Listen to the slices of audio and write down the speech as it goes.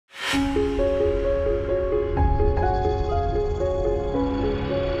Okay,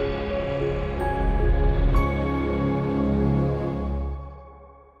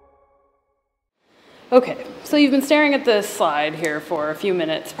 so you've been staring at this slide here for a few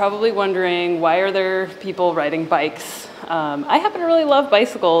minutes, probably wondering, why are there people riding bikes? I happen to really love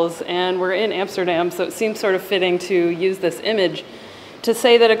bicycles, and we're in Amsterdam, so it seems sort of fitting to use this image to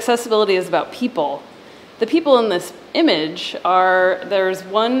say that accessibility is about people. The people in this image are, there's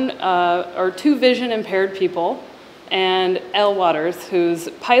one or two vision impaired people, and Elle Waters, who's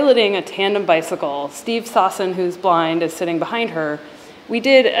piloting a tandem bicycle. Steve Sasson, who's blind, is sitting behind her. We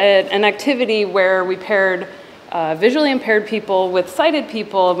did an activity where we paired visually impaired people with sighted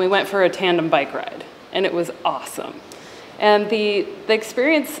people, and we went for a tandem bike ride, and it was awesome. And the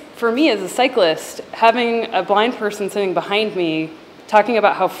experience for me as a cyclist, having a blind person sitting behind me talking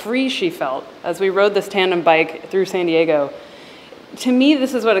about how free she felt as we rode this tandem bike through San Diego, to me,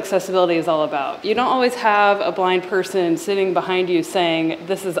 this is what accessibility is all about. You don't always have a blind person sitting behind you saying,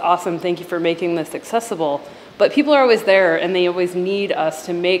 "This is awesome, thank you for making this accessible." But people are always there, and they always need us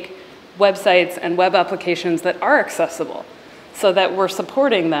to make websites and web applications that are accessible so that we're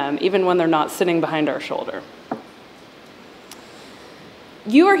supporting them even when they're not sitting behind our shoulder.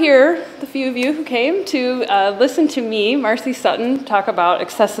 You are here, the few of you who came, to listen to me, Marcy Sutton, talk about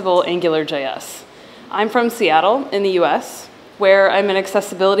accessible Angular.js. I'm from Seattle in the US, where I'm an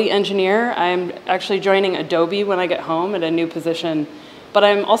accessibility engineer. I'm actually joining Adobe when I get home at a new position, but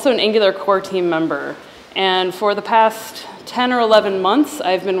I'm also an Angular core team member. And for the past 10 or 11 months,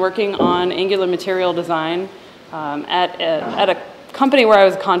 I've been working on Angular material design at a company where I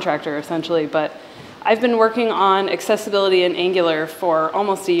was a contractor, essentially. But I've been working on accessibility in Angular for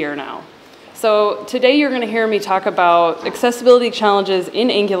almost a year now. So today you're going to hear me talk about accessibility challenges in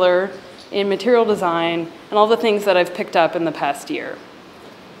Angular, in material design, and all the things that I've picked up in the past year.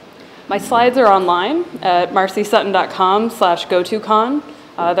 My slides are online at marcysutton.com/GoToCon.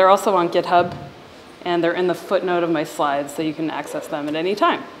 They're also on GitHub, and they're in the footnote of my slides, so you can access them at any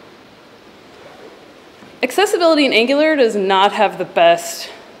time. Accessibility in Angular does not have the best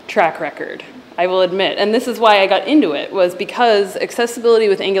track record, I will admit, and this is why I got into it, was because accessibility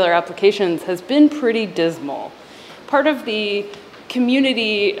with Angular applications has been pretty dismal. Part of the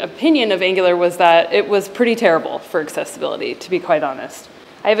community opinion of Angular was that it was pretty terrible for accessibility, to be quite honest.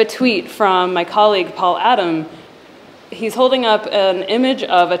 I have a tweet from my colleague, Paul Adam. He's holding up an image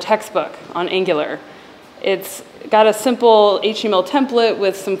of a textbook on Angular. It's got a simple HTML template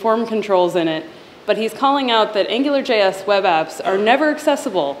with some form controls in it, but he's calling out that Angular.js web apps are never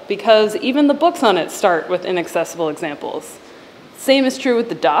accessible because even the books on it start with inaccessible examples. Same is true with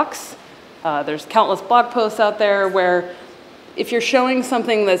the docs. There's countless blog posts out there where if you're showing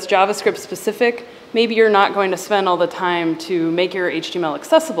something that's JavaScript specific, maybe you're not going to spend all the time to make your HTML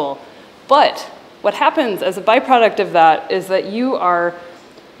accessible. But what happens as a byproduct of that is that you are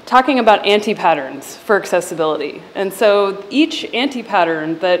talking about anti-patterns for accessibility. And so each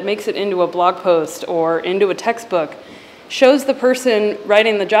anti-pattern that makes it into a blog post or into a textbook shows the person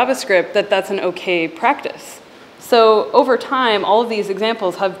writing the JavaScript that that's an okay practice. So over time, all of these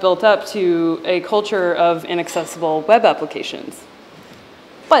examples have built up to a culture of inaccessible web applications.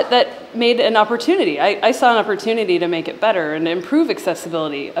 But that made an opportunity. I saw an opportunity to make it better and improve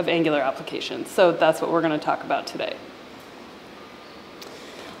accessibility of Angular applications. So that's what we're going to talk about today.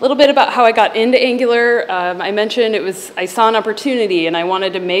 A little bit about how I got into Angular. I mentioned I saw an opportunity and I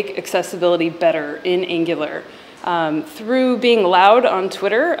wanted to make accessibility better in Angular. Through being loud on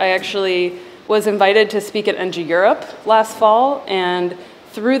Twitter, I actually was invited to speak at NG Europe last fall, and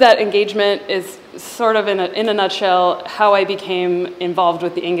through that engagement is sort of in a nutshell how I became involved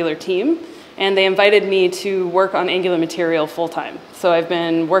with the Angular team, and they invited me to work on Angular material full-time. So I've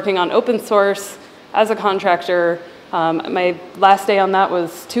been working on open source as a contractor. My last day on that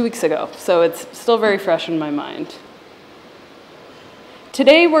was 2 weeks ago, so it's still very fresh in my mind.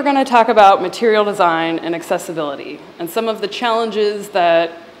 Today we're going to talk about material design and accessibility and some of the challenges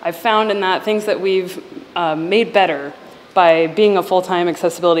that I've found in that, things that we've made better by being a full-time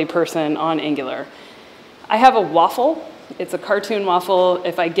accessibility person on Angular. I have a waffle. It's a cartoon waffle.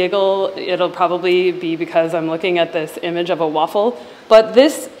 If I giggle, it'll probably be because I'm looking at this image of a waffle. But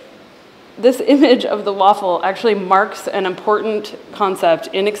this image of the waffle actually marks an important concept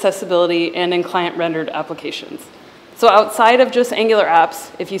in accessibility and in client-rendered applications. So outside of just Angular apps,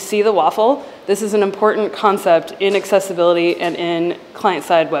 if you see the waffle, this is an important concept in accessibility and in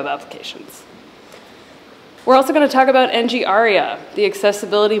client-side web applications. We're also going to talk about NG Aria, the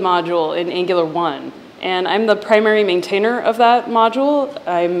accessibility module in Angular 1. And I'm the primary maintainer of that module.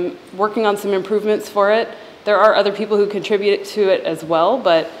 I'm working on some improvements for it. There are other people who contribute to it as well,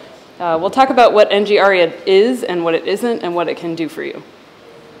 but We'll talk about what NG-ARIA is and what it isn't and what it can do for you.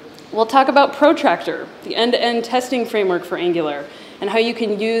 We'll talk about Protractor, the end-to-end testing framework for Angular, and how you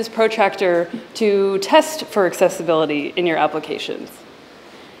can use Protractor to test for accessibility in your applications.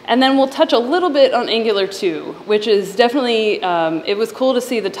 And then we'll touch a little bit on Angular 2, which is definitely, it was cool to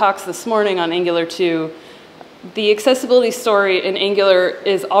see the talks this morning on Angular 2. The accessibility story in Angular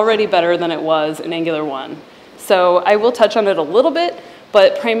is already better than it was in Angular 1. So I will touch on it a little bit,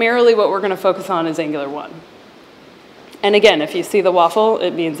 but primarily what we're going to focus on is Angular 1. And again, if you see the waffle,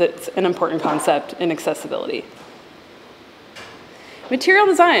 it means it's an important concept in accessibility. Material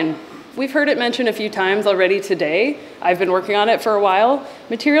design. We've heard it mentioned a few times already today. I've been working on it for a while.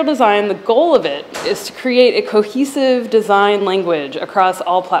 Material design, the goal of it is to create a cohesive design language across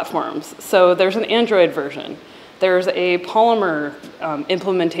all platforms. So there's an Android version. There's a Polymer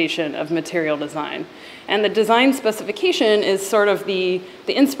implementation of material design. And the design specification is sort of the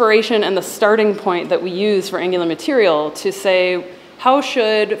inspiration and the starting point that we use for Angular material to say, how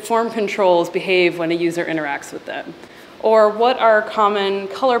should form controls behave when a user interacts with them? Or what are common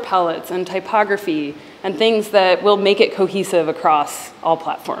color palettes and typography and things that will make it cohesive across all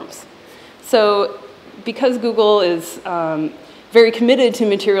platforms? So because Google is very committed to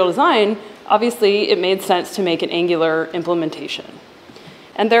material design, obviously it made sense to make an Angular implementation.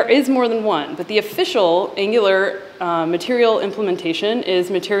 And there is more than one, but the official Angular material implementation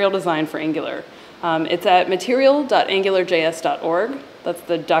is material design for Angular. It's at material.angular.js.org. That's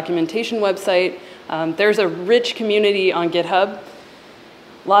the documentation website. There's a rich community on GitHub.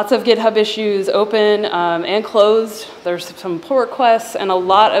 Lots of GitHub issues, open and closed. There's some pull requests and a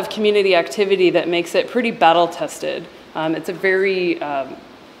lot of community activity that makes it pretty battle tested. It's a very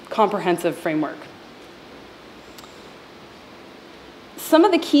comprehensive framework. Some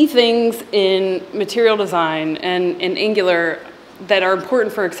of the key things in material design and in Angular that are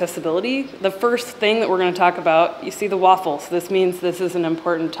important for accessibility, the first thing that we're going to talk about, you see the waffle, so this means this is an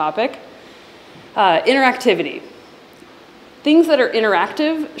important topic. Interactivity. Things that are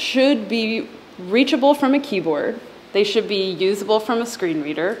interactive should be reachable from a keyboard. They should be usable from a screen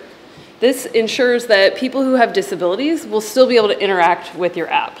reader. This ensures that people who have disabilities will still be able to interact with your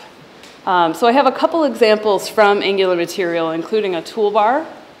app. So I have a couple examples from Angular material, including a toolbar,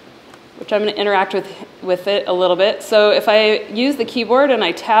 which I'm going to interact with it a little bit. So if I use the keyboard and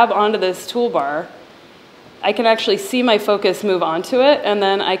I tab onto this toolbar, I can actually see my focus move onto it, and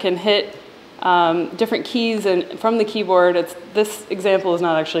then I can hit different keys and from the keyboard. This example is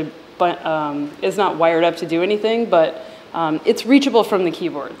not actually is not wired up to do anything, but it's reachable from the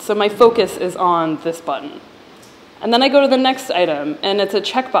keyboard. So my focus is on this button. And then I go to the next item, and it's a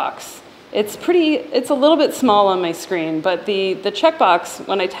checkbox. It's a little bit small on my screen, but the checkbox,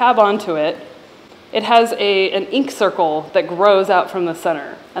 when I tab onto it, it has an ink circle that grows out from the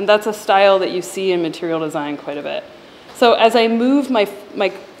center. And that's a style that you see in material design quite a bit. So as I move my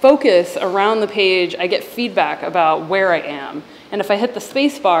focus around the page, I get feedback about where I am. And if I hit the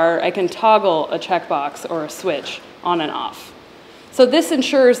space bar, I can toggle a checkbox or a switch on and off. So this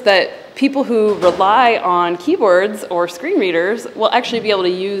ensures that people who rely on keyboards or screen readers will actually be able to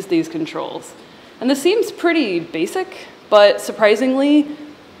use these controls. And this seems pretty basic, but surprisingly,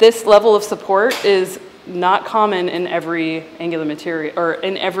 this level of support is not common in every Angular material or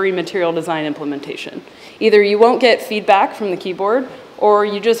in every material design implementation. Either you won't get feedback from the keyboard, or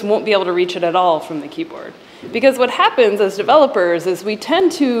you just won't be able to reach it at all from the keyboard. Because what happens as developers is we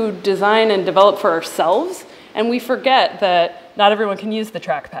tend to design and develop for ourselves, and we forget that not everyone can use the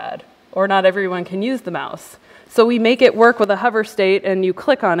trackpad, or not everyone can use the mouse. So we make it work with a hover state, and you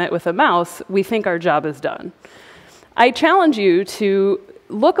click on it with a mouse, we think our job is done. I challenge you to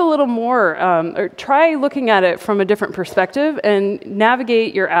look a little more, or try looking at it from a different perspective and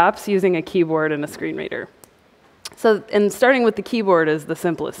navigate your apps using a keyboard and a screen reader. So, and starting with the keyboard is the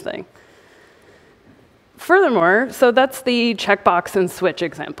simplest thing. Furthermore, so that's the checkbox and switch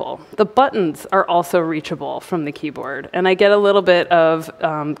example. The buttons are also reachable from the keyboard, and I get a little bit of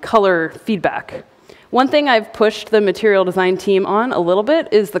color feedback. One thing I've pushed the material design team on a little bit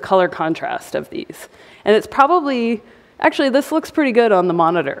is the color contrast of these. And it's probably, actually this looks pretty good on the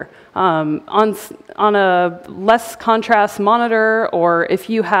monitor. On a less contrast monitor, or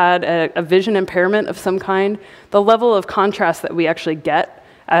if you had a vision impairment of some kind, the level of contrast that we actually get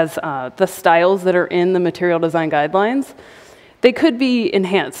as the styles that are in the material design guidelines, they could be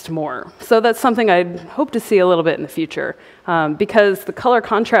enhanced more. So that's something I'd hope to see a little bit in the future, because the color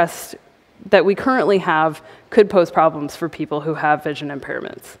contrast that we currently have could pose problems for people who have vision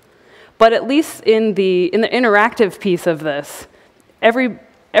impairments. But at least in the interactive piece of this, every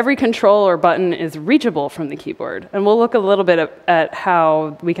every control or button is reachable from the keyboard. And we'll look a little bit at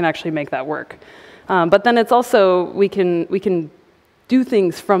how we can actually make that work. But then it's also, we can do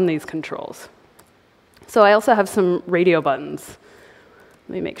things from these controls. So I also have some radio buttons.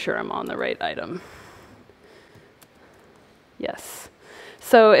 Let me make sure I'm on the right item. Yes.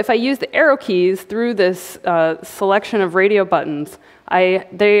 So if I use the arrow keys through this selection of radio buttons,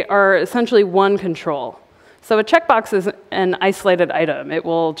 they are essentially one control. So a checkbox is an isolated item. It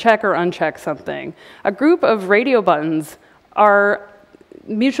will check or uncheck something. A group of radio buttons are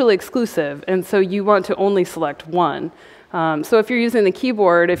mutually exclusive, and so you want to only select one. So if you're using the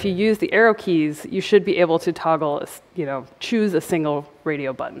keyboard, if you use the arrow keys, you should be able to toggle, choose a single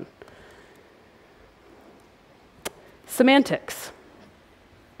radio button. Semantics.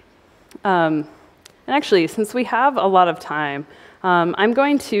 And actually, since we have a lot of time, I'm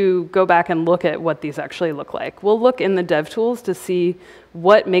going to go back and look at what these actually look like. We'll look in the dev tools to see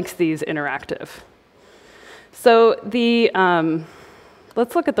what makes these interactive. So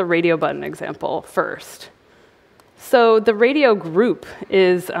let's look at the radio button example first. So the radio group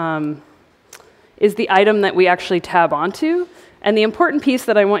is the item that we actually tab onto. And the important piece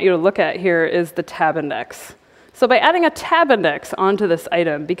that I want you to look at here is the tab index. So by adding a tab index onto this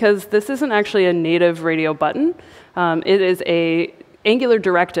item, because this isn't actually a native radio button, it is a Angular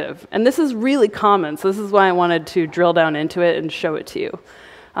directive. And this is really common, so this is why I wanted to drill down into it and show it to you.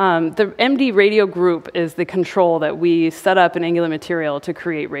 The MD radio group is the control that we set up in Angular material to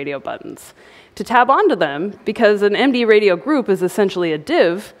create radio buttons. To tab onto them, because an MD radio group is essentially a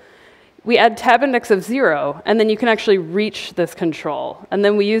div, we add tab index of 0, and then you can actually reach this control. And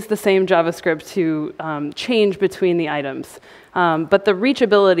then we use the same JavaScript to change between the items. But the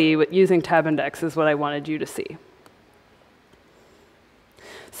reachability with using tab index is what I wanted you to see.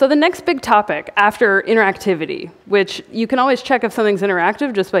 So the next big topic after interactivity, which you can always check if something's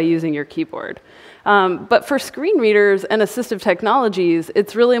interactive just by using your keyboard. But for screen readers and assistive technologies,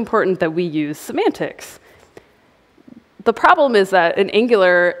 it's really important that we use semantics. The problem is that in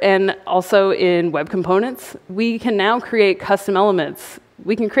Angular and also in web components, we can now create custom elements.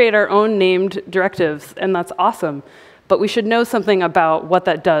 We can create our own named directives, and that's awesome. But we should know something about what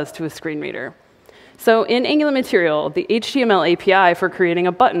that does to a screen reader. So in Angular material, the HTML API for creating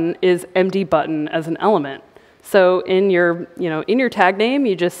a button is md_button as an element. So in your tag name,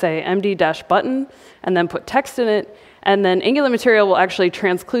 you just say md-button, and then put text in it. And then Angular material will actually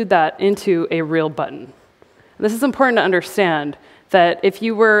transclude that into a real button. This is important to understand, that if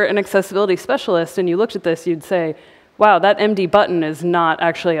you were an accessibility specialist and you looked at this, you'd say, wow, that MD button is not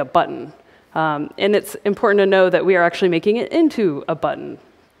actually a button. And it's important to know that we are actually making it into a button.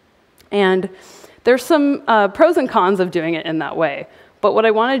 And there's some pros and cons of doing it in that way. But what I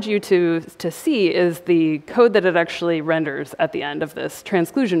wanted you to see is the code that it actually renders at the end of this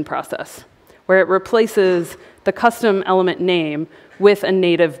transclusion process, where it replaces the custom element name with a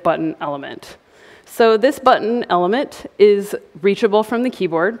native button element. So this button element is reachable from the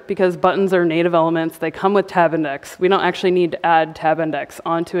keyboard because buttons are native elements. They come with tab index. We don't actually need to add tab index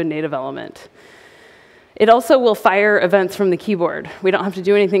onto a native element. It also will fire events from the keyboard. We don't have to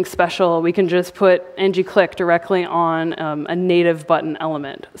do anything special. We can just put ng-click directly on a native button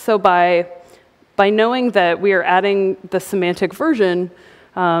element. So by knowing that we are adding the semantic version,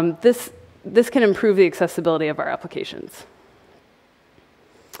 this can improve the accessibility of our applications.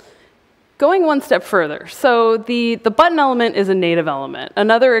 Going one step further, so the button element is a native element.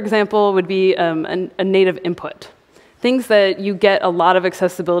 Another example would be a native input. Things that you get a lot of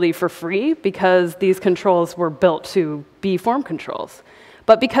accessibility for free because these controls were built to be form controls.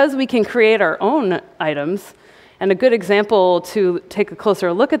 But because we can create our own items, and a good example to take a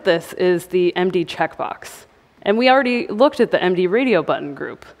closer look at this is the MD checkbox. And we already looked at the MD radio button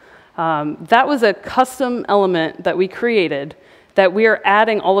group. That was a custom element that we created that we are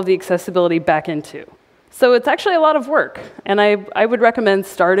adding all of the accessibility back into. So it's actually a lot of work, and I would recommend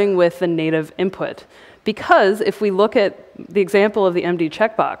starting with the native input, because if we look at the example of the MD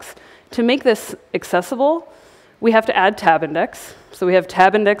checkbox, to make this accessible, we have to add tab index. So we have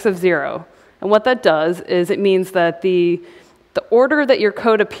tab index of 0, and what that does is it means that the order that your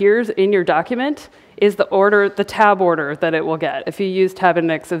code appears in your document is the tab order that it will get if you use tab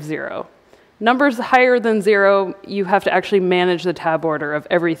index of 0. Numbers higher than 0, you have to actually manage the tab order of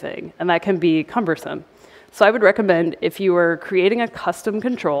everything, and that can be cumbersome. So I would recommend if you are creating a custom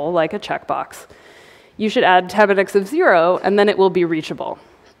control, like a checkbox, you should add tab index of 0, and then it will be reachable.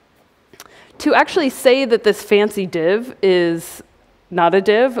 To actually say that this fancy div is not a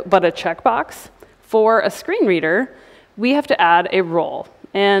div, but a checkbox, for a screen reader, we have to add a role.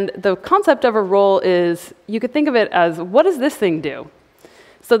 And the concept of a role is, you could think of it as, what does this thing do?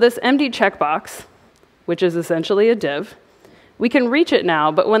 So this MD checkbox, which is essentially a div, we can reach it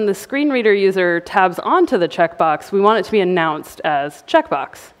now, but when the screen reader user tabs onto the checkbox, we want it to be announced as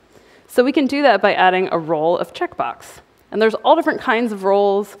checkbox. So we can do that by adding a role of checkbox. And there's all different kinds of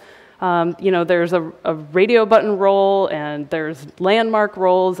roles. There's a radio button role, and there's landmark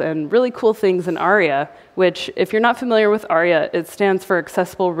roles, and really cool things in ARIA, which, if you're not familiar with ARIA, it stands for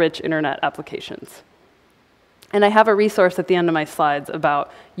Accessible Rich Internet Applications. And I have a resource at the end of my slides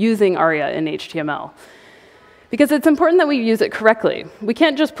about using ARIA in HTML. Because it's important that we use it correctly. We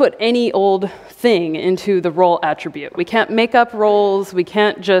can't just put any old thing into the role attribute. We can't make up roles. We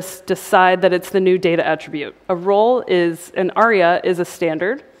can't just decide that it's the new data attribute. A role is, an ARIA is a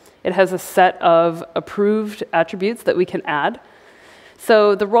standard. It has a set of approved attributes that we can add.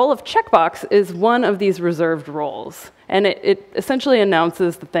 So the role of checkbox is one of these reserved roles. And it essentially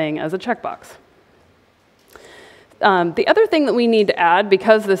announces the thing as a checkbox. The other thing that we need to add,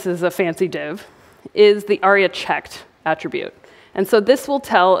 because this is a fancy div, is the ARIA checked attribute. And so this will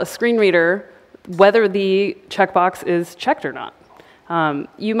tell a screen reader whether the checkbox is checked or not.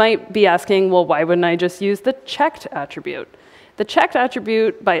 You might be asking, well, why wouldn't I just use the checked attribute? The checked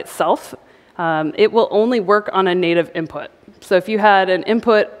attribute by itself, it will only work on a native input. So if you had an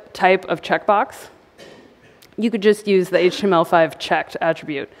input type of checkbox, you could just use the HTML5 checked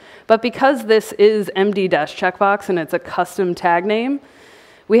attribute. But because this is MD-checkbox and it's a custom tag name,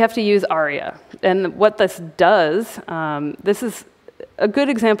 we have to use ARIA. And what this does, this is a good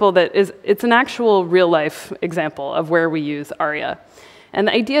example that is, it's an actual real-life example of where we use ARIA. And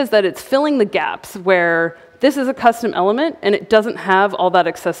the idea is that it's filling the gaps where this is a custom element and it doesn't have all that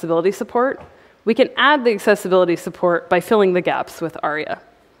accessibility support. We can add the accessibility support by filling the gaps with ARIA.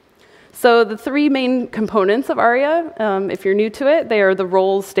 So the three main components of ARIA, if you're new to it, they are the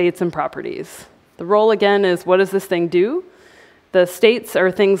roles, states, and properties. The role, again, is what does this thing do? The states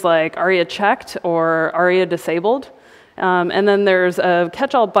are things like ARIA checked or ARIA disabled. And then there's a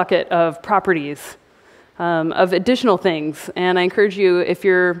catch-all bucket of properties, of additional things. And I encourage you, if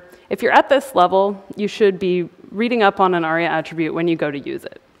you're at this level, you should be reading up on an ARIA attribute when you go to use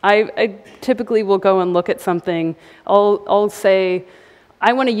it. I typically will go and look at something. I'll say,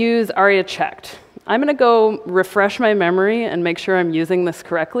 I want to use ARIA checked. I'm going to go refresh my memory and make sure I'm using this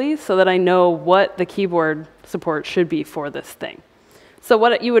correctly so that I know what the keyboard support should be for this thing. So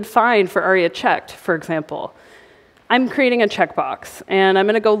what you would find for ARIA checked, for example, I'm creating a checkbox, and I'm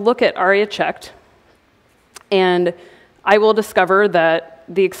going to go look at ARIA checked, and I will discover that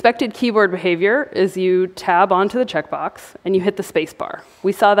the expected keyboard behavior is you tab onto the checkbox, and you hit the space bar.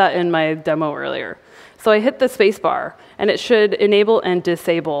 We saw that in my demo earlier. So I hit the space bar, and it should enable and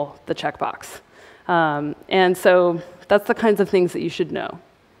disable the checkbox. And so that's the kinds of things that you should know.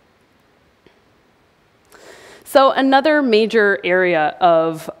 So another major area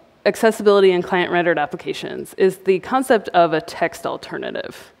of accessibility in client-rendered applications is the concept of a text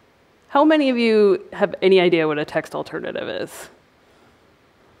alternative. How many of you have any idea what a text alternative is?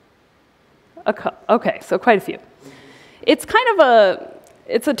 Okay, so quite a few. It's kind of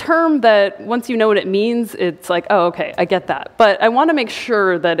it's a term that once you know what it means, it's like, oh, okay, I get that. But I want to make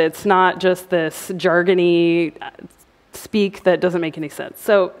sure that it's not just this jargony speak that doesn't make any sense.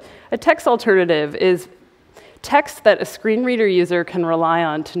 So a text alternative is text that a screen reader user can rely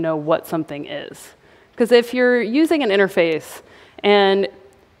on to know what something is. Because if you're using an interface, and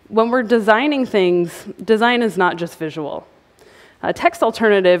when we're designing things, design is not just visual. A text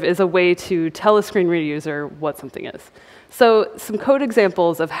alternative is a way to tell a screen reader user what something is. So some code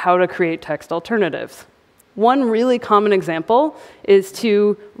examples of how to create text alternatives. One really common example is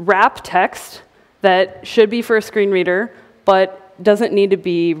to wrap text that should be for a screen reader, but doesn't need to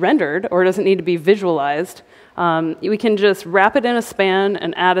be rendered or doesn't need to be visualized. We can just wrap it in a span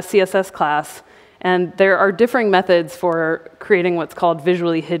and add a CSS class. And there are differing methods for creating what's called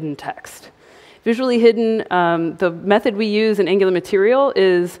visually hidden text. Visually hidden, the method we use in Angular material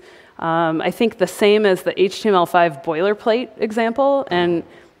is, I think, the same as the HTML5 boilerplate example. And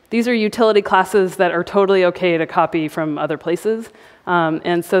these are utility classes that are totally OK to copy from other places.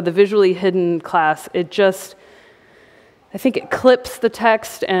 And so the visually hidden class, I think it clips the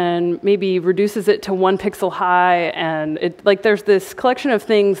text and maybe reduces it to 1 pixel high. And there's this collection of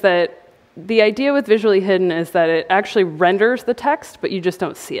things that the idea with visually hidden is that it actually renders the text, but you just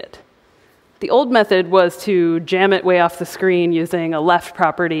don't see it. The old method was to jam it way off the screen using a left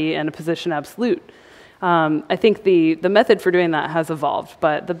property and a position absolute. I think the method for doing that has evolved,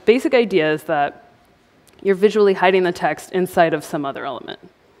 but the basic idea is that you're visually hiding the text inside of some other element.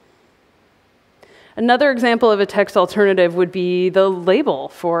 Another example of a text alternative would be the label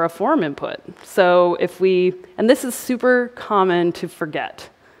for a form input. So and this is super common to forget.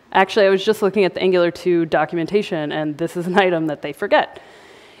 Actually, I was just looking at the Angular 2 documentation, and this is an item that they forget.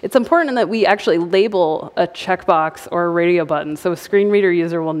 It's important that we actually label a checkbox or a radio button so a screen reader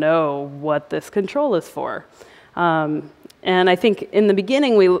user will know what this control is for. And I think in the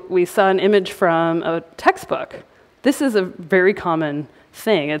beginning, we saw an image from a textbook. This is a very common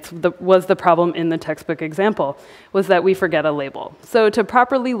thing. Was the problem in the textbook example, was that we forget a label. So to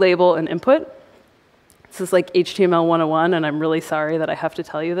properly label an input, this is like HTML 101, and I'm really sorry that I have to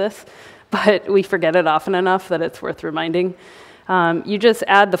tell you this, but we forget it often enough that it's worth reminding. You just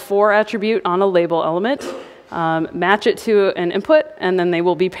add the for attribute on a label element, match it to an input, and then they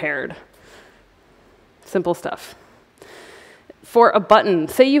will be paired. Simple stuff. For a button,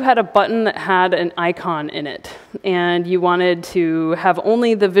 say you had a button that had an icon in it, and you wanted to have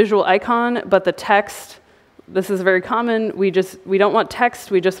only the visual icon, but the text, this is very common, we don't want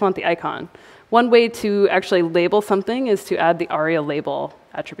text, we just want the icon. One way to actually label something is to add the ARIA label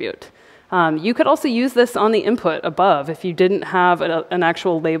attribute. You could also use this on the input above if you didn't have an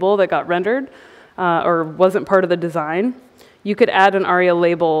actual label that got rendered or wasn't part of the design. You could add an ARIA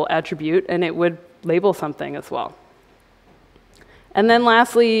label attribute, and it would label something as well. And then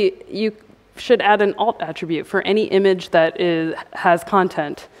lastly, you should add an alt attribute for any image that has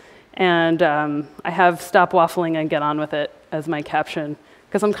content. And I have stop waffling and get on with it as my caption,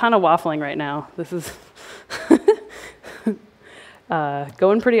 because I'm kind of waffling right now. This is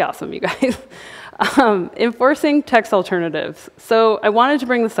going pretty awesome, you guys. Enforcing text alternatives. So I wanted to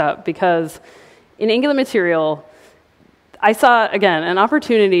bring this up because in Angular material, I saw, again, an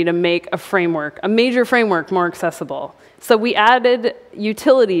opportunity to make a major framework, more accessible. So we added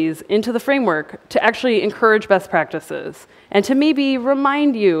utilities into the framework to actually encourage best practices and to maybe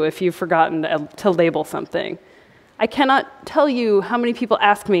remind you if you've forgotten to label something. I cannot tell you how many people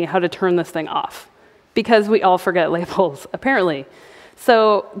ask me how to turn this thing off because we all forget labels, apparently.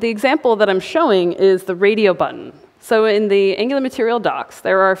 So the example that I'm showing is the radio button. So in the Angular material docs,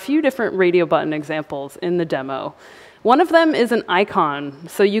 there are a few different radio button examples in the demo. One of them is an icon,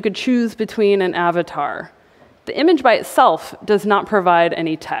 so you could choose between an avatar. The image by itself does not provide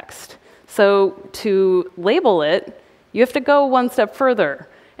any text. So to label it, you have to go one step further.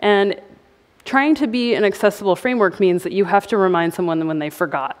 And trying to be an accessible framework means that you have to remind someone when they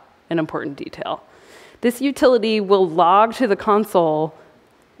forgot an important detail. This utility will log to the console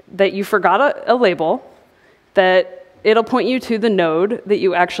that you forgot a label, that it'll point you to the node that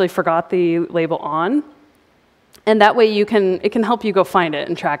you actually forgot the label on. And that way it can help you go find it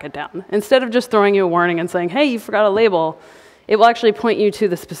and track it down. Instead of just throwing you a warning and saying, hey, you forgot a label, it will actually point you to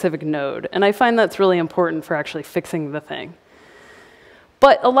the specific node. And I find that's really important for actually fixing the thing.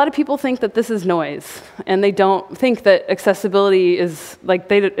 But a lot of people think that this is noise, and they don't think that accessibility is,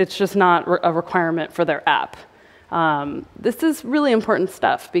 it's just not a requirement for their app. This is really important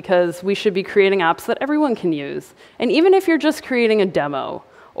stuff because we should be creating apps that everyone can use. And even if you're just creating a demo,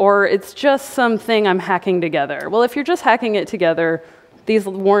 or it's just something I'm hacking together. Well, if you're just hacking it together, these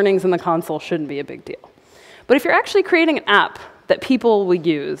warnings in the console shouldn't be a big deal. But if you're actually creating an app that people will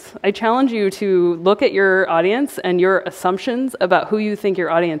use, I challenge you to look at your audience and your assumptions about who you think your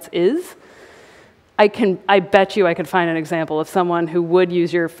audience is. I bet you I could find an example of someone who would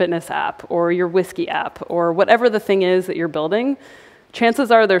use your fitness app or your whiskey app or whatever the thing is that you're building.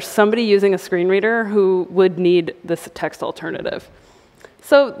 Chances are there's somebody using a screen reader who would need this text alternative.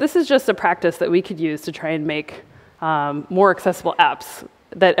 So this is just a practice that we could use to try and make more accessible apps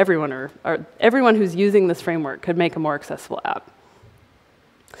that everyone who's using this framework could make a more accessible app.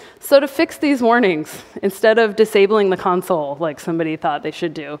 So to fix these warnings, instead of disabling the console like somebody thought they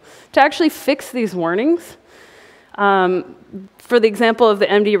should do, to actually fix these warnings, for the example of the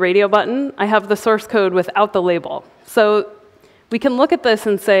MD radio button, I have the source code without the label. So we can look at this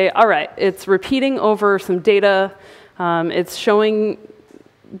and say, all right, it's repeating over some data. It's showing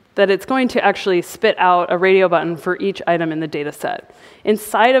that it's going to actually spit out a radio button for each item in the data set.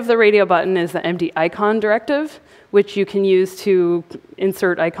 Inside of the radio button is the MD icon directive, which you can use to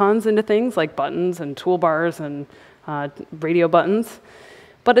insert icons into things like buttons and toolbars and radio buttons.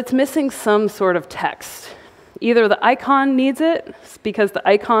 But it's missing some sort of text. Either the icon needs it, because the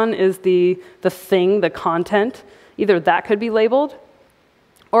icon is the thing, the content. Either that could be labeled,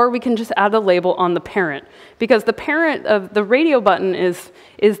 or we can just add a label on the parent, because the parent of the radio button is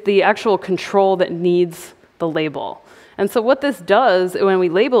the actual control that needs the label. And so what this does, when we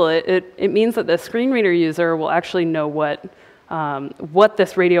label it, it means that the screen reader user will actually know what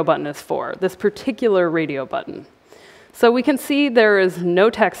this radio button is for, this particular radio button. So we can see there is no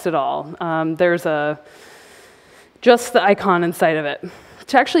text at all. There's just the icon inside of it.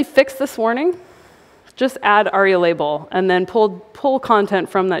 To actually fix this warning, just add ARIA label and then pull content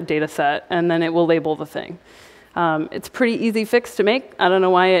from that data set, and then it will label the thing. It's a pretty easy fix to make. I don't know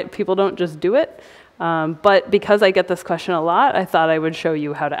why people don't just do it. But because I get this question a lot, I thought I would show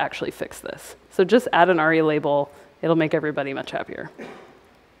you how to actually fix this. So just add an ARIA label. It'll make everybody much happier.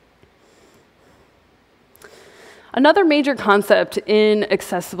 Another major concept in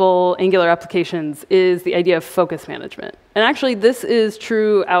accessible Angular applications is the idea of focus management. And actually, this is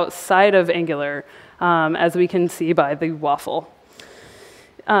true outside of Angular, as we can see by the waffle.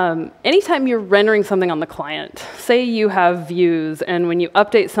 Anytime you're rendering something on the client, say you have views, and when you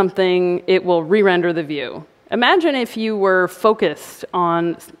update something, it will re-render the view. Imagine if you were focused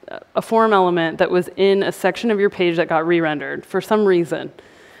on a form element that was in a section of your page that got re-rendered for some reason.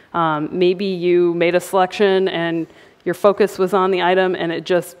 Maybe you made a selection and your focus was on the item and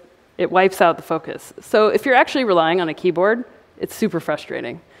it wipes out the focus. So if you're actually relying on a keyboard, it's super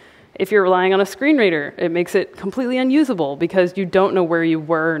frustrating. If you're relying on a screen reader, it makes it completely unusable because you don't know where you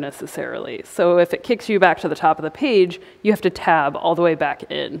were necessarily. So if it kicks you back to the top of the page, you have to tab all the way back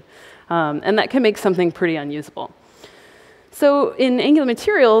in. And that can make something pretty unusable. So in Angular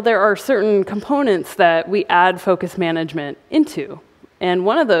Material, there are certain components that we add focus management into. And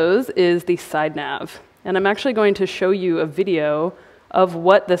one of those is the side nav. And I'm actually going to show you a video of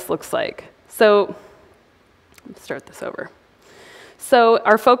what this looks like. So let's start this over. So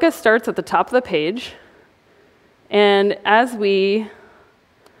our focus starts at the top of the page. And as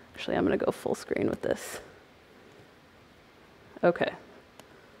actually, I'm going to go full screen with this. OK.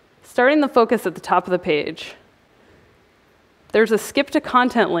 Starting the focus at the top of the page, there's a skip to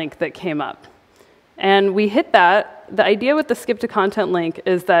content link that came up. And we hit that. The idea with the skip to content link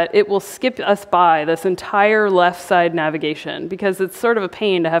is that it will skip us by this entire left side navigation, because it's sort of a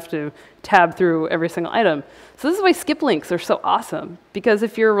pain to have to tab through every single item. So this is why skip links are so awesome, because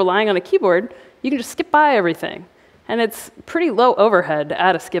if you're relying on a keyboard, you can just skip by everything. And it's pretty low overhead to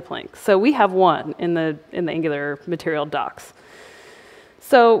add a skip link. So we have one in the Angular Material docs.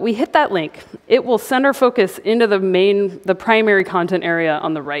 So we hit that link. It will send our focus into the primary content area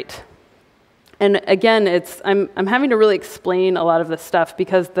on the right. And again, I'm having to really explain a lot of this stuff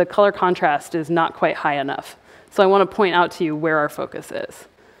because the color contrast is not quite high enough. So I want to point out to you where our focus is.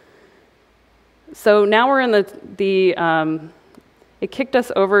 So now we're in it kicked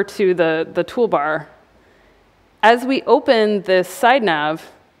us over to the toolbar. As we open this side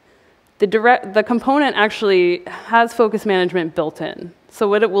nav, the component actually has focus management built in. So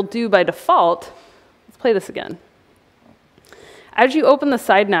what it will do by default, let's play this again. As you open the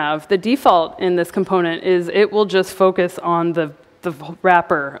side nav, the default in this component is it will just focus on the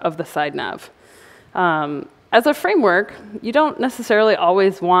wrapper of the side nav. As a framework, you don't necessarily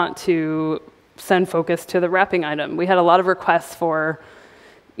always want to send focus to the wrapping item. We had a lot of requests for,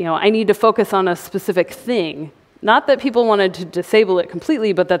 I need to focus on a specific thing. Not that people wanted to disable it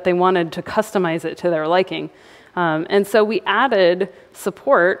completely, but that they wanted to customize it to their liking. And so we added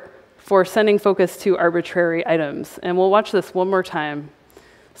support for sending focus to arbitrary items. And we'll watch this one more time.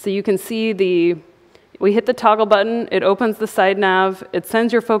 So you can see we hit the toggle button, it opens the side nav, it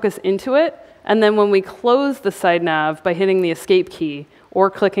sends your focus into it, and then when we close the side nav by hitting the escape key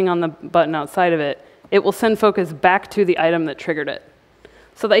or clicking on the button outside of it, it will send focus back to the item that triggered it.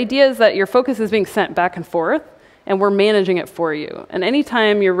 So the idea is that your focus is being sent back and forth, and we're managing it for you. And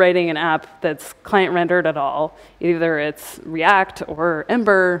anytime you're writing an app that's client rendered at all, either it's React or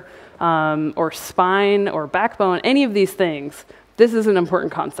Ember, or Spine or Backbone, any of these things, this is an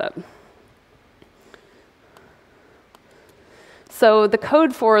important concept. So the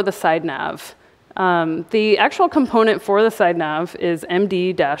code for the side nav. The actual component for the side nav is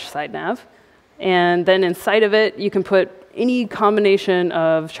md-sidenav. And then inside of it, you can put any combination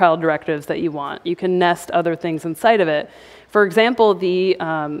of child directives that you want. You can nest other things inside of it. For example, the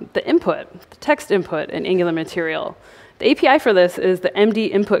input, the text input in Angular Material. The API for this is the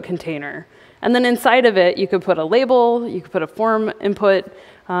MD input container. And then inside of it, you could put a label, you could put a form input.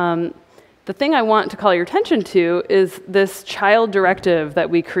 The thing I want to call your attention to is this child directive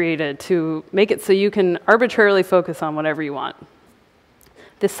that we created to make it so you can arbitrarily focus on whatever you want.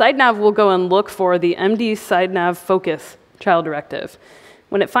 The side nav will go and look for the MD side nav focus child directive.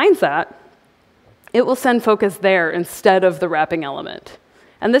 When it finds that, it will send focus there instead of the wrapping element.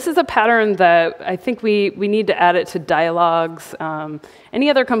 And this is a pattern that I think we need to add it to dialogues. Any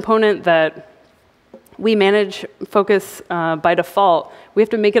other component that we manage focus by default, we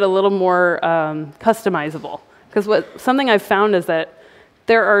have to make it a little more customizable. Because something I've found is that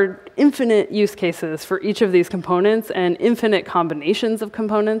there are infinite use cases for each of these components and infinite combinations of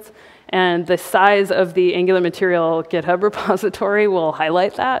components. And the size of the Angular material GitHub repository will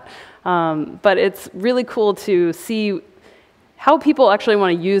highlight that. But it's really cool to see how people actually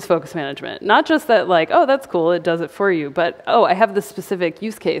want to use focus management. Not just that, like, oh, that's cool, it does it for you, but, oh, I have this specific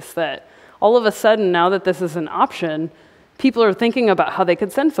use case that all of a sudden, now that this is an option, people are thinking about how they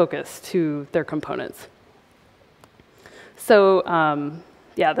could send focus to their components. So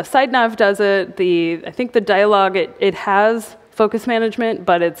yeah, the side nav does it. I think the dialog, it has focus management,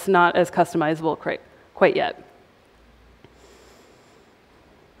 but it's not as customizable quite yet.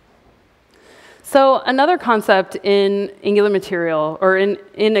 So another concept in Angular material, or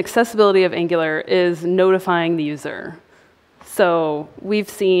in accessibility of Angular, is notifying the user. So we've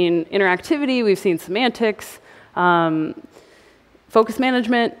seen interactivity, we've seen semantics, focus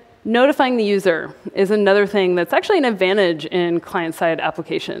management. Notifying the user is another thing that's actually an advantage in client-side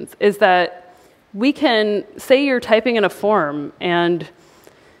applications, is that we can say you're typing in a form and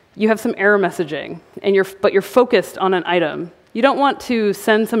you have some error messaging, but you're focused on an item. You don't want to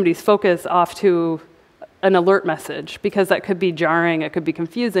send somebody's focus off to an alert message, because that could be jarring, it could be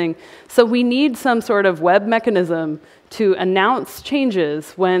confusing. So we need some sort of web mechanism to announce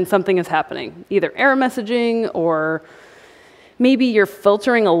changes when something is happening, either error messaging, or maybe you're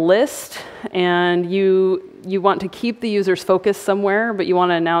filtering a list and you want to keep the user's focus somewhere, but you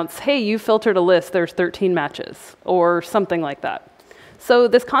want to announce, hey, you filtered a list, there's 13 matches, or something like that. So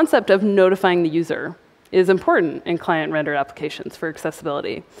this concept of notifying the user is important in client-rendered applications for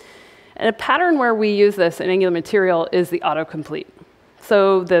accessibility. And a pattern where we use this in Angular material is the autocomplete.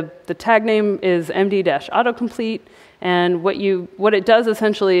 So the tag name is md-autocomplete, and what it does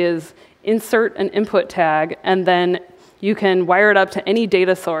essentially is insert an input tag, and then you can wire it up to any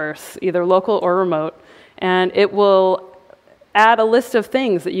data source, either local or remote, and it will add a list of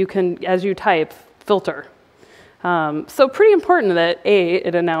things that you can, as you type, filter. So pretty important that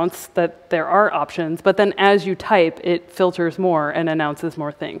it announces that there are options, but then as you type, it filters more and announces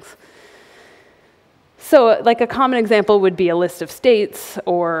more things. So like a common example would be a list of states,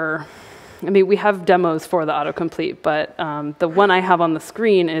 or, I mean, we have demos for the autocomplete, but the one I have on the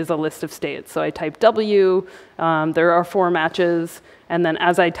screen is a list of states. So I type W, there are 4 matches, and then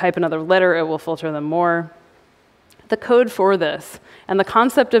as I type another letter, it will filter them more. The code for this and the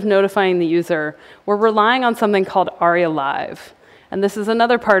concept of notifying the user, we're relying on something called ARIA Live. And this is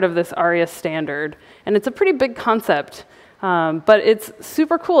another part of this ARIA standard. And it's a pretty big concept, but it's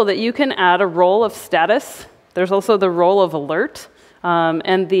super cool that you can add a role of status. There's also the role of alert.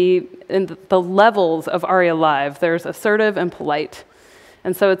 And the levels of ARIA Live, there's assertive and polite.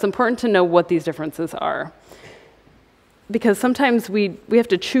 And so it's important to know what these differences are, because sometimes we have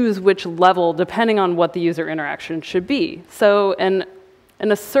to choose which level depending on what the user interaction should be. So an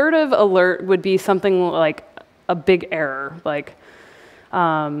assertive alert would be something like a big error, like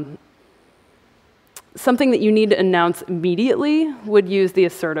something that you need to announce immediately would use the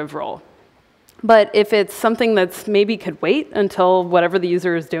assertive role. But if it's something that's maybe could wait until whatever the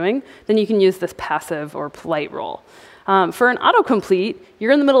user is doing, then you can use this passive or polite role. For an autocomplete,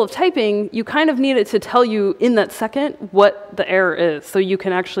 you're in the middle of typing, you kind of need it to tell you in that second what the error is, so you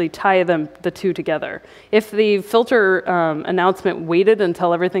can actually tie the two together. If the filter announcement waited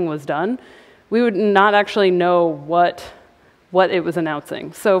until everything was done, we would not actually know what it was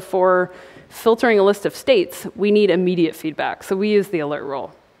announcing. So for filtering a list of states, we need immediate feedback, so we use the alert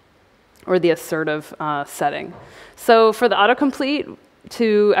role, or the assertive setting. So for the autocomplete,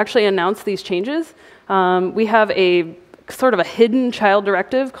 to actually announce these changes, we have a sort of a hidden child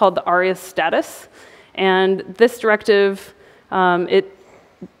directive called the ARIA status. And this directive,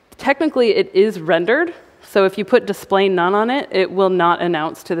 technically it is rendered. So if you put display none on it, it will not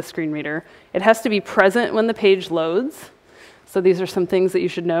announce to the screen reader. It has to be present when the page loads. So these are some things that you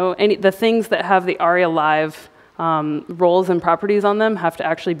should know. The things that have the ARIA Live roles and properties on them have to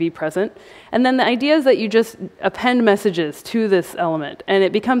actually be present. And then the idea is that you just append messages to this element, and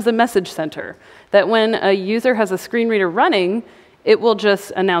it becomes a message center, that when a user has a screen reader running, it will just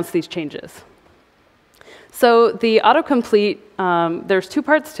announce these changes. So the autocomplete, there's 2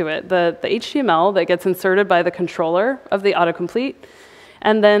 parts to it. The HTML that gets inserted by the controller of the autocomplete,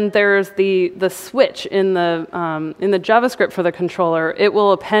 and then there's the switch in the JavaScript for the controller. It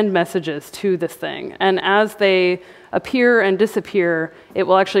will append messages to this thing. And as they appear and disappear, it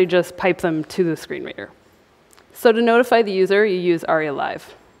will actually just pipe them to the screen reader. So to notify the user, you use ARIA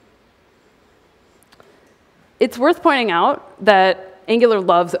Live. It's worth pointing out that Angular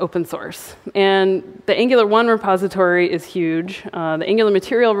loves open source. And the Angular 1 repository is huge. The Angular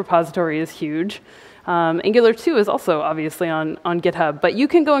material repository is huge. Angular 2 is also obviously on GitHub, but you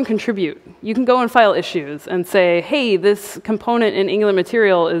can go and contribute. You can go and file issues and say, hey, this component in Angular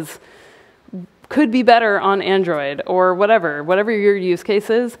material could be better on Android, or whatever your use case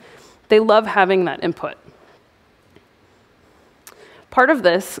is. They love having that input. Part of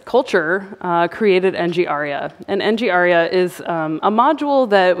this culture created ng-aria. And ng-aria is a module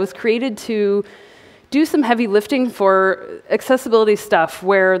that was created to do some heavy lifting for accessibility stuff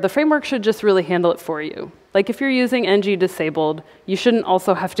where the framework should just really handle it for you. Like if you're using ng disabled, you shouldn't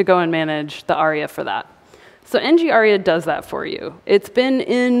also have to go and manage the aria for that. So ng-aria does that for you. It's been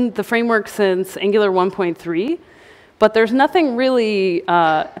in the framework since Angular 1.3, but there's nothing really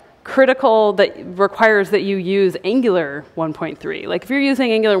critical that requires that you use Angular 1.3. Like if you're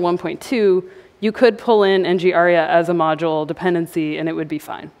using Angular 1.2, you could pull in ng-aria as a module dependency and it would be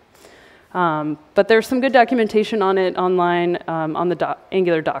fine. But there's some good documentation on it online on the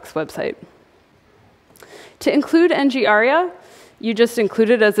Angular docs website. To include ng-aria, you just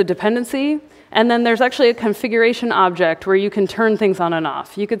include it as a dependency, and then there's actually a configuration object where you can turn things on and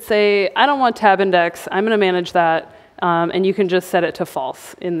off. You could say, I don't want tab index, I'm going to manage that, and you can just set it to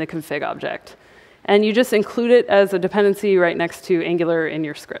false in the config object. And you just include it as a dependency right next to Angular in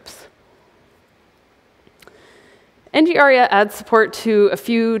your scripts. ng-aria adds support to a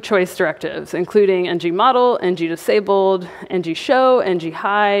few choice directives, including ng-model, ng-disabled, ng-show,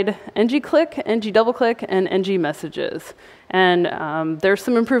 ng-hide, ng-click, ng-double-click, and ng-messages. And there's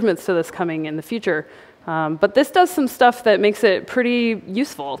some improvements to this coming in the future. But this does some stuff that makes it pretty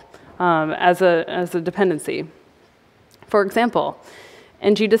useful as a dependency. For example,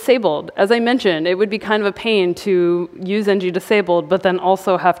 ng-disabled. As I mentioned, it would be kind of a pain to use ng-disabled, but then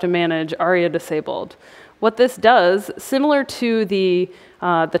also have to manage aria disabled. What this does, similar to the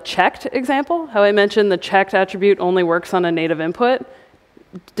checked example, how I mentioned the checked attribute only works on a native input,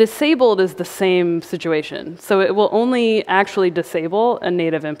 disabled is the same situation. So it will only actually disable a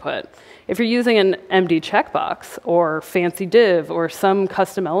native input. If you're using an MD checkbox or fancy div or some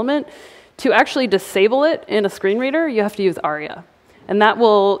custom element, to actually disable it in a screen reader, you have to use aria. And that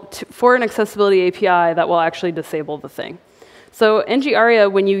will, for an accessibility API, that will actually disable the thing. So ng-aria,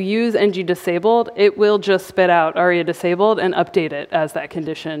 when you use ng-disabled, it will just spit out aria disabled and update it as that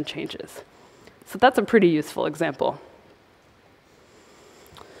condition changes. So that's a pretty useful example.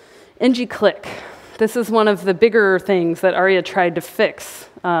 ng-click. This is one of the bigger things that aria tried to fix.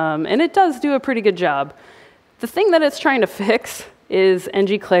 And it does do a pretty good job. The thing that it's trying to fix is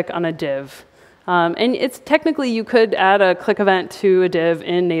ng-click on a div. And it's technically, you could add a click event to a div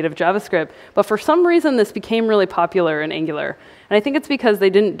in native JavaScript, but for some reason this became really popular in Angular. And I think it's because they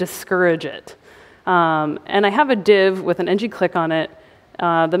didn't discourage it. And I have a div with an ng-click on it.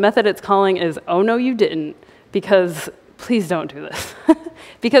 The method it's calling is, oh no you didn't, because please don't do this.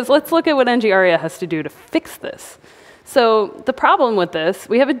 Because let's look at what ng-aria has to do to fix this. So the problem with this,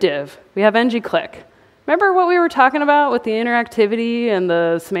 we have a div, we have ng-click. Remember what we were talking about with the interactivity and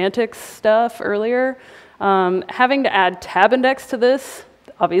the semantics stuff earlier? Having to add tab index to this,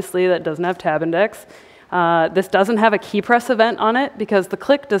 obviously that doesn't have tab index. This doesn't have a key press event on it because the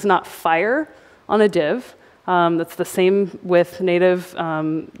click does not fire on a div. That's the same with native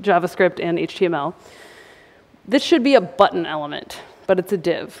JavaScript and HTML. This should be a button element, but it's a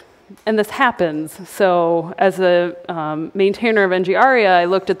div. And this happens. So as a maintainer of ng-aria, I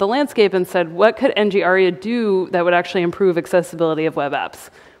looked at the landscape and said, what could ng-aria do that would actually improve accessibility of web apps?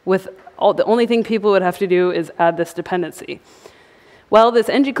 The only thing people would have to do is add this dependency. Well, this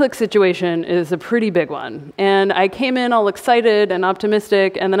ng-click situation is a pretty big one. And I came in all excited and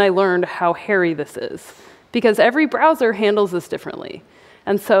optimistic, and then I learned how hairy this is. Because every browser handles this differently.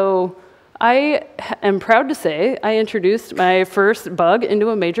 And so I am proud to say I introduced my first bug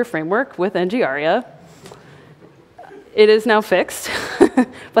into a major framework with ng-aria. It is now fixed,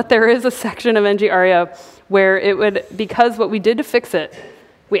 but there is a section of ng-aria where it would, because what we did to fix it,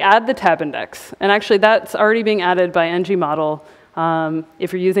 we add the tab index. And actually that's already being added by ng-model.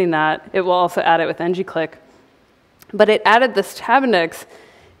 If you're using that, it will also add it with ng-click. But it added this tab index,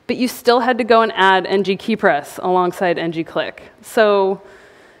 but you still had to go and add ng-keypress alongside ng-click. So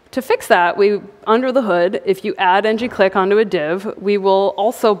to fix that, under the hood, if you add ng-click onto a div, we will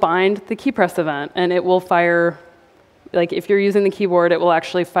also bind the keypress event, and it will fire, like if you're using the keyboard, it will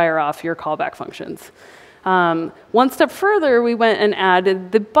actually fire off your callback functions. One step further, we went and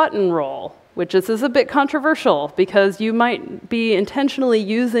added the button role, which is a bit controversial because you might be intentionally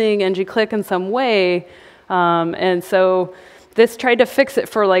using ng-click in some way, and so this tried to fix it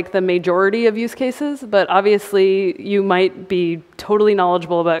for like the majority of use cases, but obviously you might be totally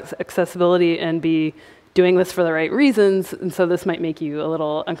knowledgeable about accessibility and be doing this for the right reasons, and so this might make you a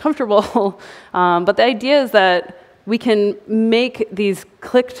little uncomfortable. But the idea is that we can make these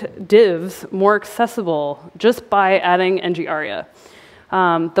clicked divs more accessible just by adding ng-aria.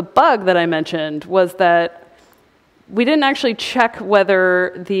 The bug that I mentioned was that we didn't actually check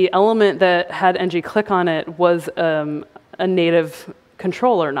whether the element that had ng-click on it was a native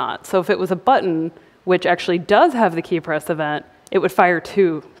control or not. So if it was a button, which actually does have the key press event, it would fire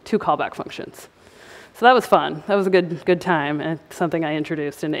two callback functions. So that was fun. That was a good time, and something I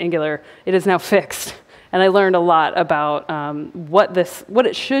introduced into Angular. It is now fixed, and I learned a lot about what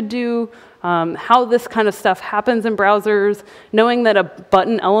it should do, how this kind of stuff happens in browsers, knowing that a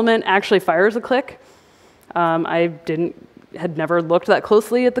button element actually fires a click. I had never looked that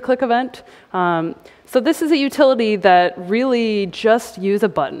closely at the click event. So this is a utility that really just use a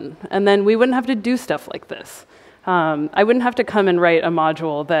button, and then we wouldn't have to do stuff like this. I wouldn't have to come and write a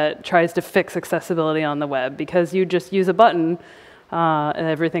module that tries to fix accessibility on the web, because you just use a button and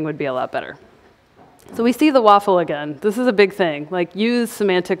everything would be a lot better. So we see the waffle again. This is a big thing. Like, use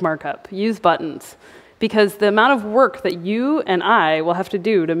semantic markup, use buttons, because the amount of work that you and I will have to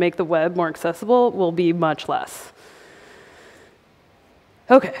do to make the web more accessible will be much less.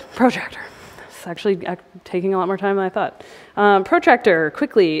 OK, protractor. It's actually taking a lot more time than I thought. Protractor,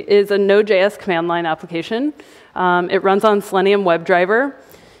 quickly, is a Node.js command line application. It runs on Selenium WebDriver.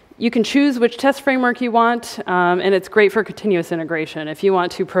 You can choose which test framework you want, and it's great for continuous integration if you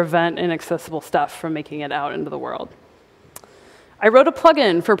want to prevent inaccessible stuff from making it out into the world. I wrote a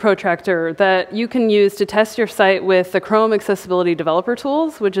plugin for Protractor that you can use to test your site with the Chrome Accessibility Developer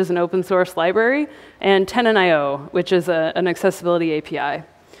Tools, which is an open source library, and Tenon.io, which is an accessibility API.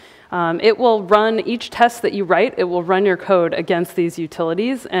 It will run each test that you write. It will run your code against these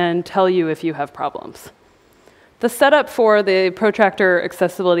utilities and tell you if you have problems. The setup for the Protractor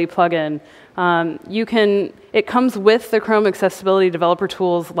accessibility plugin, it comes with the Chrome Accessibility Developer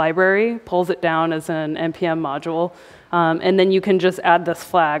Tools library, pulls it down as an NPM module, and then you can just add this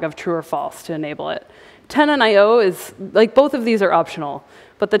flag of true or false to enable it. Tenon.io is, like, both of these are optional,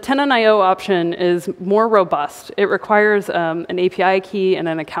 but the Tenon.io option is more robust. It requires an API key and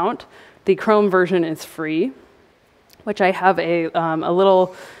an account. The Chrome version is free, which I have a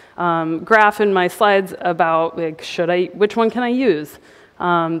little graph in my slides about, like, which one can I use?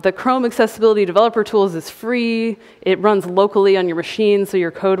 The Chrome Accessibility Developer Tools is free. It runs locally on your machine, so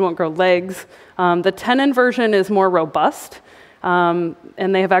your code won't grow legs. The Tenon version is more robust, and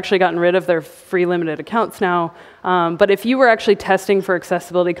they have actually gotten rid of their free limited accounts now. But if you were actually testing for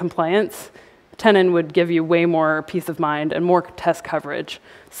accessibility compliance, Tenon would give you way more peace of mind and more test coverage.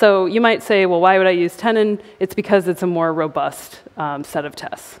 So you might say, well, why would I use Tenon? It's because it's a more robust set of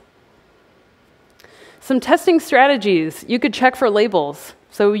tests. Some testing strategies. You could check for labels.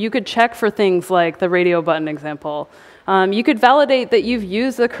 So you could check for things like the radio button example. You could validate that you've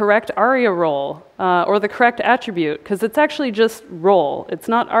used the correct ARIA role or the correct attribute, because it's actually just role. It's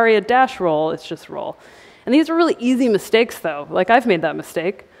not ARIA-role, it's just role. And these are really easy mistakes, though. Like, I've made that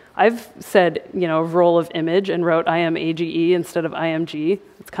mistake. I've said, role of image and wrote IMAGE instead of IMG.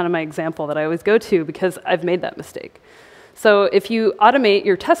 It's kind of my example that I always go to because I've made that mistake. So if you automate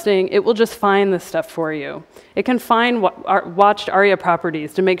your testing, it will just find this stuff for you. It can find watched ARIA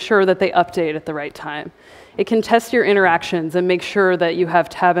properties to make sure that they update at the right time. It can test your interactions and make sure that you have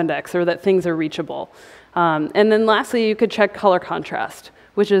tab index or that things are reachable. And then lastly, you could check color contrast,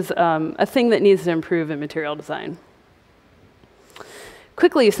 which is a thing that needs to improve in material design.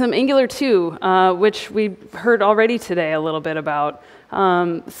 Quickly, some Angular 2, which we heard already today a little bit about.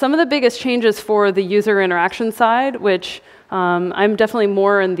 Some of the biggest changes for the user interaction side, which I'm definitely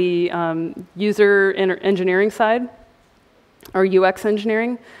more in the user engineering side, or UX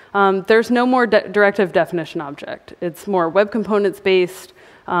engineering. There's no more directive definition object. It's more web components based.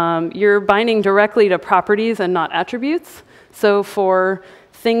 You're binding directly to properties and not attributes. So for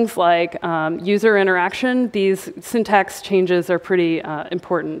things like user interaction, these syntax changes are pretty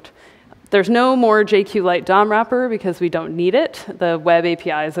important. There's no more JQLite DOM wrapper because we don't need it. The web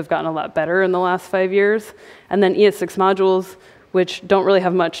APIs have gotten a lot better in the last 5 years. And then ES6 modules, which don't really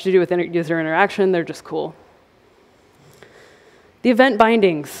have much to do with user interaction. They're just cool. The event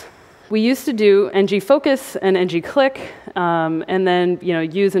bindings. We used to do ng-focus and ng-click, and then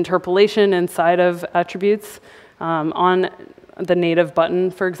use interpolation inside of attributes on the native button,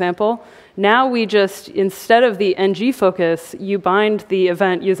 for example. Now we just, instead of the ng-focus, you bind the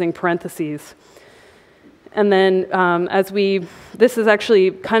event using parentheses. And then this is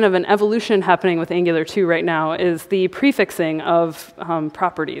actually kind of an evolution happening with Angular 2 right now, is the prefixing of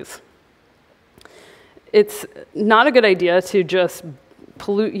properties. It's not a good idea to just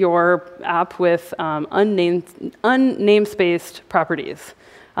pollute your app with unnamespaced properties.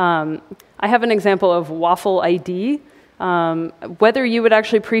 I have an example of waffle ID. Whether you would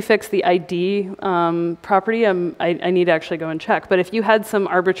actually prefix the ID property, I need to actually go and check. But if you had some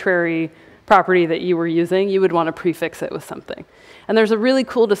arbitrary property that you were using, you would want to prefix it with something. And there's a really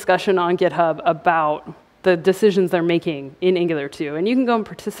cool discussion on GitHub about the decisions they're making in Angular 2. And you can go and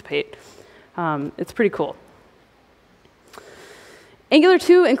participate. It's pretty cool. Angular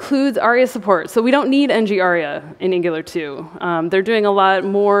 2 includes ARIA support, so we don't need ng-aria in Angular 2. They're doing a lot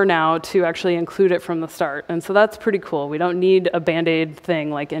more now to actually include it from the start, and so that's pretty cool. We don't need a Band-Aid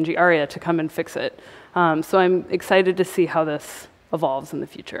thing like ng-aria to come and fix it. So I'm excited to see how this evolves in the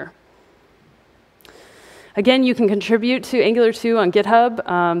future. Again, you can contribute to Angular 2 on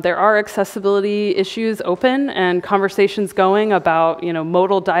GitHub. There are accessibility issues open and conversations going about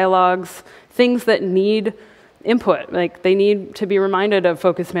modal dialogues, things that need input. Like they need to be reminded of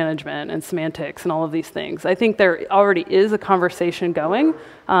focus management and semantics and all of these things. I think there already is a conversation going,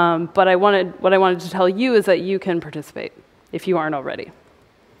 but what I wanted to tell you is that you can participate if you aren't already.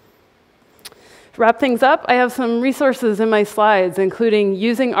 To wrap things up, I have some resources in my slides, including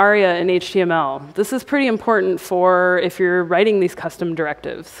using ARIA in HTML. This is pretty important for if you're writing these custom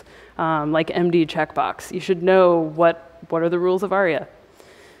directives, like MD checkbox. You should know what are the rules of ARIA.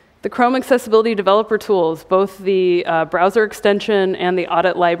 The Chrome Accessibility Developer Tools, both the browser extension and the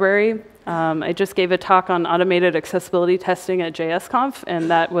audit library. I just gave a talk on automated accessibility testing at JSConf,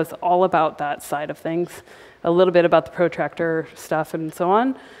 and that was all about that side of things, a little bit about the protractor stuff and so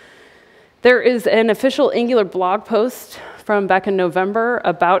on. There is an official Angular blog post from back in November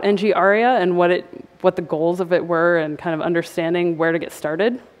about ng-aria and what the goals of it were and kind of understanding where to get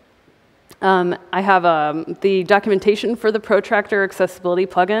started. I have the documentation for the protractor accessibility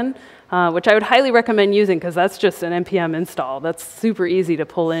plugin, which I would highly recommend using because that's just an npm install. That's super easy to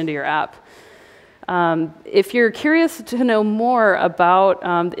pull into your app. If you're curious to know more about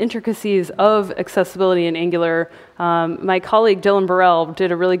the intricacies of accessibility in Angular, my colleague Dylan Burrell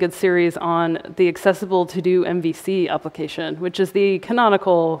did a really good series on the accessible to-do MVC application, which is the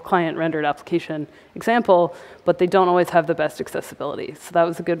canonical client-rendered application example, but they don't always have the best accessibility. So that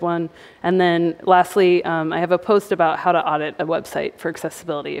was a good one. And then lastly, I have a post about how to audit a website for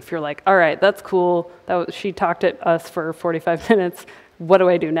accessibility. If you're like, all right, that's cool. She talked at us for 45 minutes. What do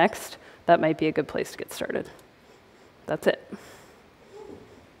I do next? That might be a good place to get started. That's it.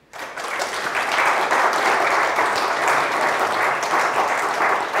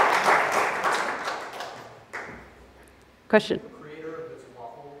 Question? Creator of this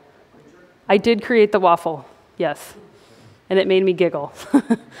waffle creature? I did create the waffle, yes. And it made me giggle.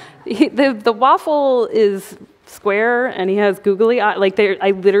 The waffle is square, and he has googly eyes.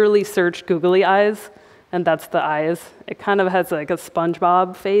 I literally searched googly eyes, and that's the eyes. It kind of has like a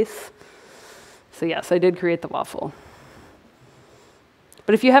SpongeBob face. So yes, I did create the waffle.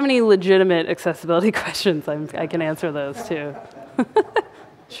 But if you have any legitimate accessibility questions, I can answer those too.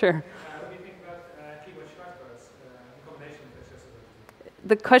 Sure. What do you think about keyboard shortcuts in combination with accessibility?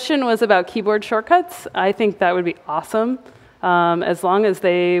 The question was about keyboard shortcuts. I think that would be awesome, as long as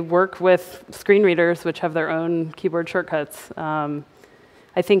they work with screen readers, which have their own keyboard shortcuts.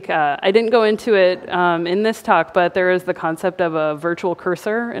 I think I didn't go into it in this talk, but there is the concept of a virtual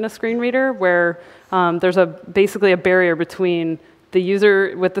cursor in a screen reader where there's basically a barrier between the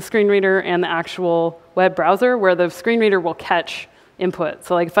user with the screen reader and the actual web browser where the screen reader will catch input.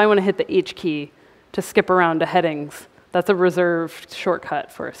 So like if I want to hit the H key to skip around to headings, that's a reserved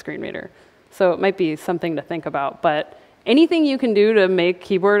shortcut for a screen reader. So it might be something to think about. But anything you can do to make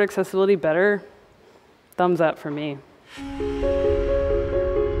keyboard accessibility better, thumbs up for me.